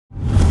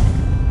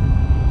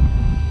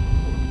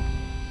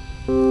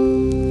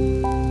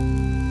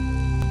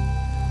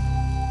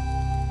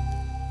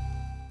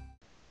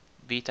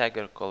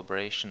VTiger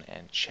collaboration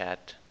and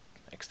chat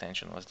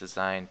extension was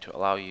designed to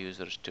allow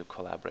users to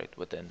collaborate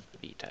within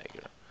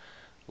VTiger.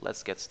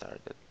 Let's get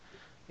started.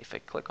 If I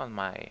click on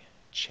my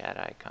chat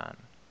icon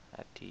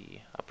at the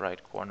upper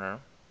right corner,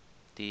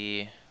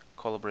 the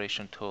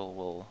collaboration tool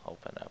will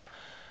open up.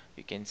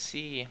 You can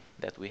see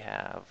that we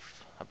have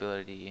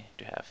ability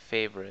to have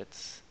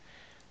favorites,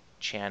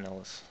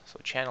 channels. So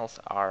channels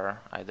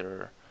are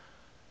either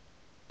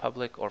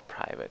public or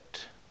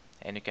private,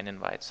 and you can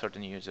invite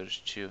certain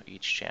users to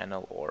each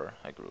channel or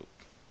a group.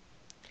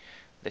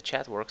 The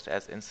chat works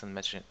as instant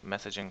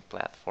messaging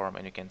platform,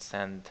 and you can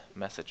send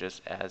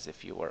messages as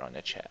if you were on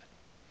a chat.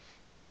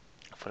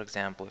 For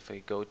example, if I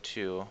go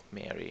to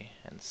Mary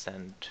and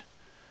send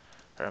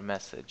her a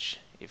message,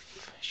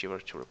 if she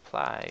were to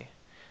reply,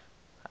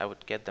 I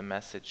would get the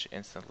message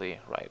instantly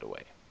right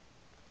away.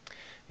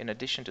 In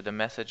addition to the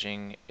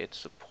messaging, it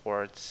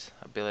supports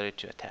ability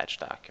to attach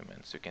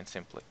documents. You can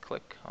simply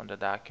click on the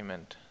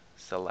document,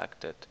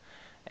 select it,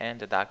 and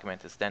the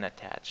document is then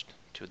attached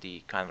to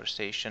the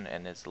conversation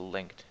and is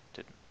linked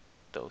to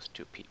those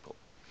two people.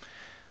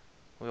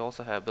 We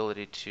also have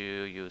ability to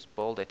use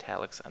bold,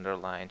 italics,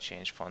 underline,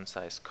 change font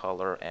size,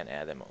 color, and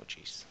add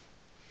emojis.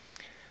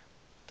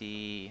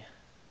 The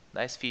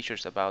nice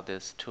features about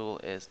this tool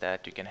is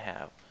that you can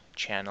have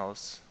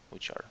channels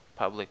which are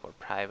public or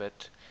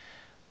private.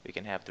 We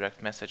can have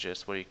direct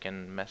messages where you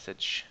can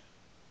message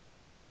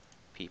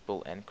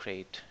people and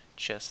create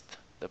just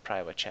the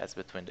private chats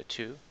between the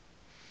two.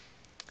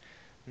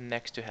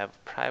 Next, you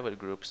have private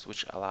groups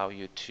which allow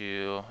you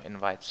to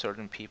invite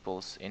certain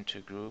peoples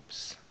into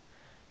groups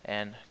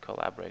and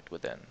collaborate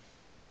within.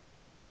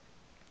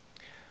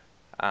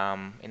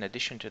 In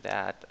addition to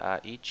that,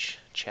 each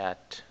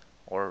chat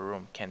or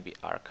room can be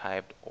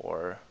archived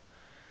or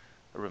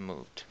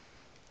removed.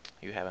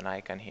 You have an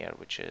icon here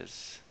which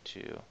is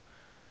to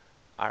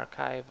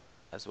archive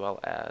as well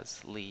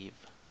as leave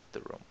the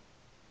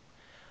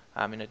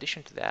room. In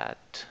addition to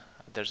that,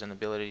 there's an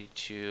ability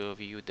to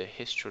view the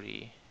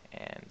history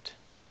and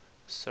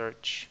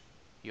search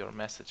your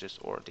messages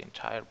or the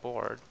entire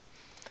board.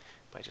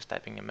 By just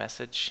typing a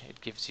message, it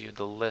gives you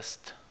the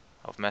list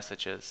of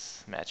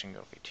messages matching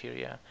your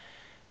criteria,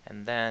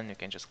 and then you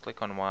can just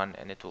click on one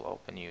and it will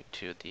open you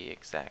to the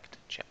exact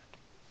chat.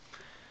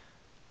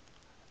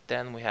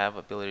 Then we have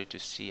ability to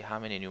see how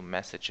many new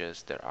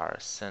messages there are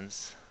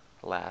since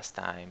last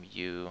time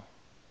you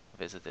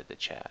visited the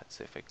chat.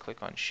 So if I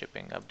click on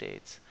shipping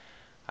updates,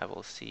 I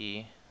will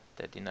see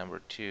that the number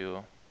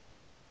 2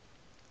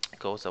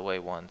 goes away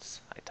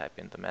once I type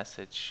in the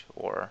message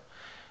or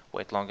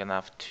wait long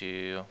enough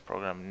to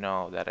program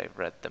know that I've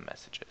read the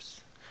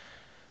messages.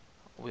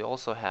 We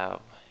also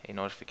have a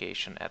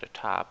notification at the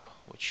top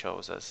which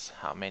shows us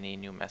how many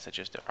new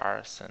messages there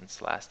are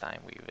since last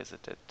time we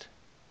visited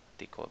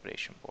the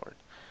collaboration board.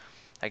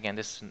 Again,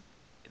 this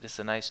is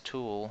a nice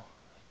tool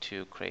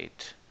to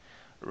create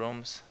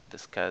rooms,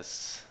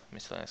 discuss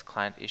miscellaneous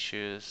client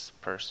issues,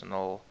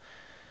 personal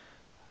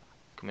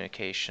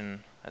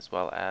communication, as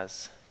well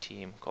as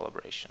team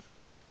collaboration.